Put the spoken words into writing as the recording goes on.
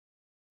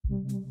So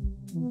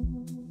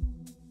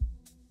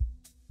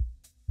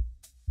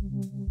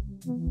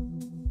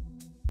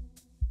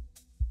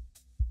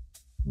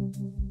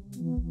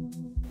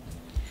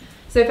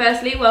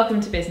firstly,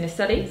 welcome to Business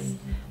Studies.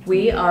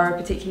 We are a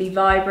particularly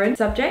vibrant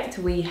subject.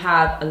 We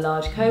have a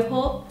large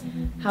cohort,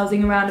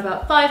 housing around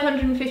about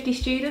 550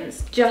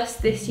 students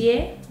just this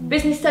year.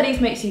 Business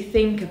Studies makes you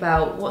think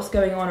about what's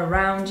going on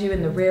around you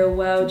in the real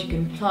world. You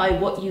can apply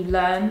what you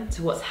learn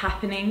to what's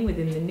happening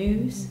within the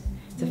news.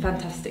 It's a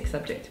fantastic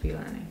subject to be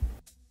learning.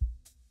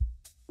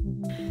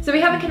 So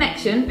we have a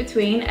connection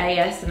between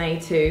AS and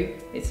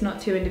A2. It's not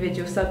two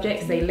individual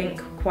subjects, they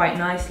link quite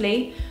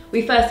nicely.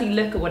 We firstly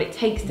look at what it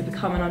takes to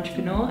become an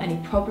entrepreneur, any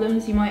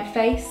problems you might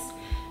face.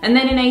 And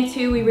then in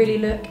A2 we really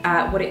look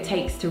at what it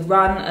takes to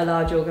run a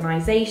large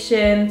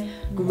organisation,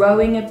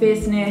 growing a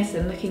business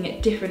and looking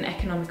at different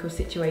economical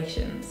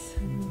situations.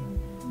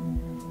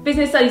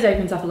 Business Studies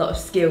opens up a lot of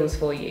skills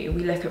for you.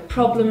 We look at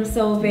problem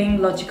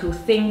solving, logical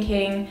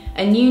thinking,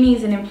 and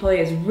unis and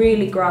employers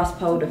really grasp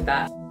hold of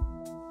that.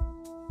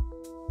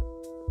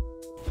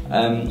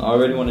 I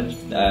really want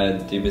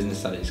to do business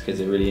studies because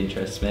it really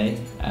interests me.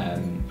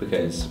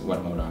 Because when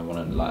I'm older, I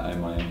want to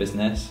own my own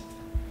business.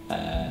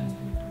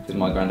 Because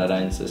my granddad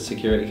owns a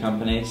security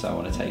company, so I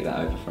want to take that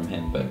over from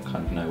him, but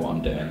kind of know what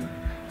I'm doing.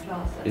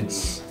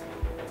 It's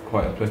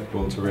quite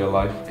applicable to real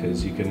life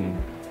because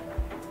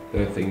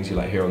there are things you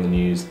hear on the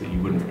news that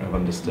you wouldn't have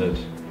understood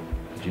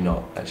had you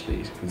not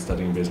actually been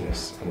studying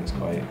business, and it's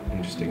quite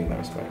interesting in that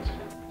respect.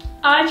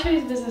 I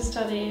chose business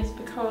studies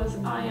because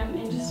I am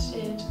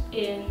interested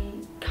in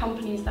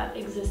companies that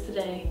exist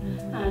today,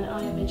 and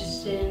I am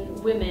interested in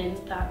women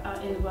that are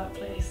in the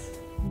workplace.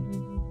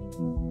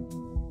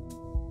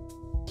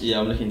 Yeah,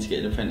 I'm looking to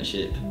get an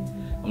apprenticeship.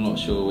 I'm not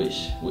sure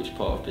which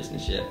part of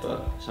business yet,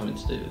 but something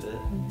to do with it.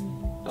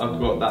 I've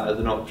got that as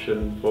an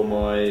option for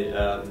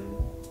my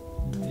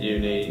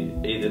uni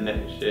either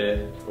next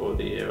year or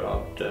the year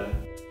after.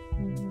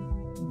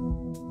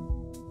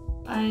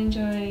 I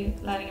enjoy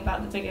learning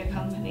about the bigger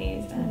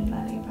companies and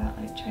learning about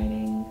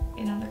training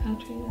in other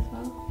countries as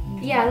well.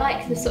 Yeah, I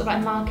like the sort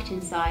of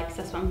marketing side because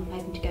that's what I'm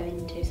hoping to go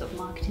into, sort of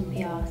marketing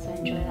PR, so I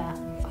enjoy that.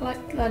 I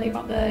like learning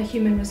about the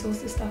human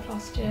resources stuff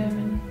last year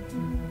and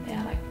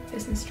yeah, like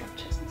business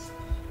structures and stuff.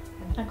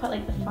 I quite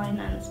like the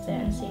finance bit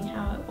and seeing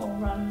how it all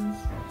runs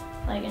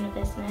in a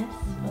business,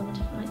 all the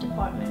different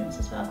departments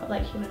as well. I quite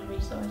like human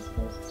resources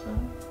as well.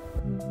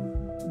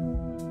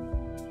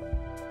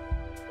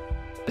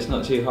 It's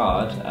not too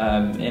hard.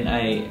 In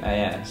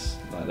AS,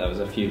 there was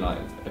a few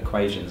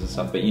equations and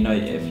stuff, but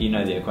if you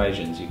know the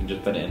equations, you can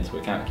just put it into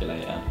a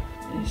calculator.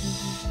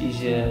 It's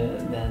easier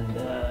than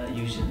the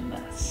usual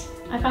maths.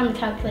 I found the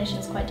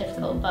calculations quite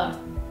difficult, but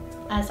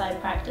as I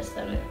practice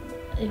them,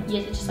 it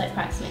just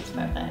practice makes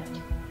perfect.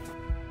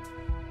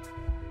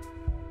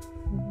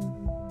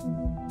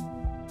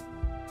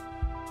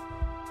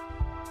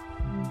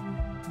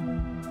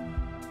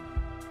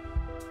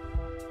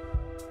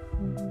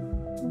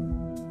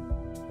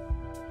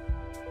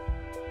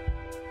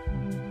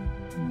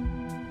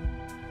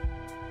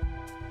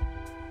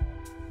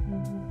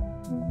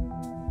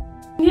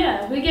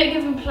 Yeah, we get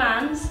given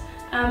plans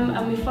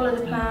and we follow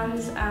the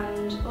plans,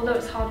 and although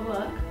it's hard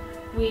work,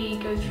 we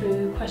go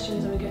through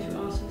questions and we go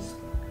through answers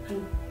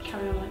and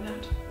carry on like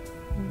that.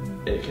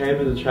 It came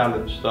as a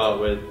challenge to start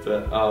with,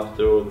 but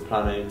after all the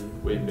planning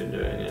we've been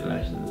doing in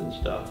lessons and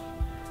stuff,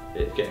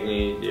 it's getting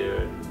easier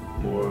and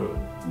more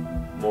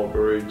of a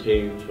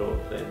routine sort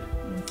of thing.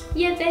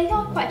 Yeah, they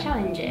are quite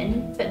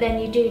challenging, but then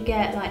you do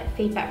get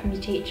feedback from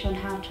your teacher on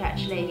how to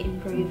actually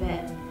improve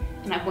it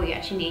and what you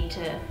actually need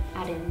to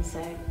add in, so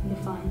you're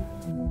fine.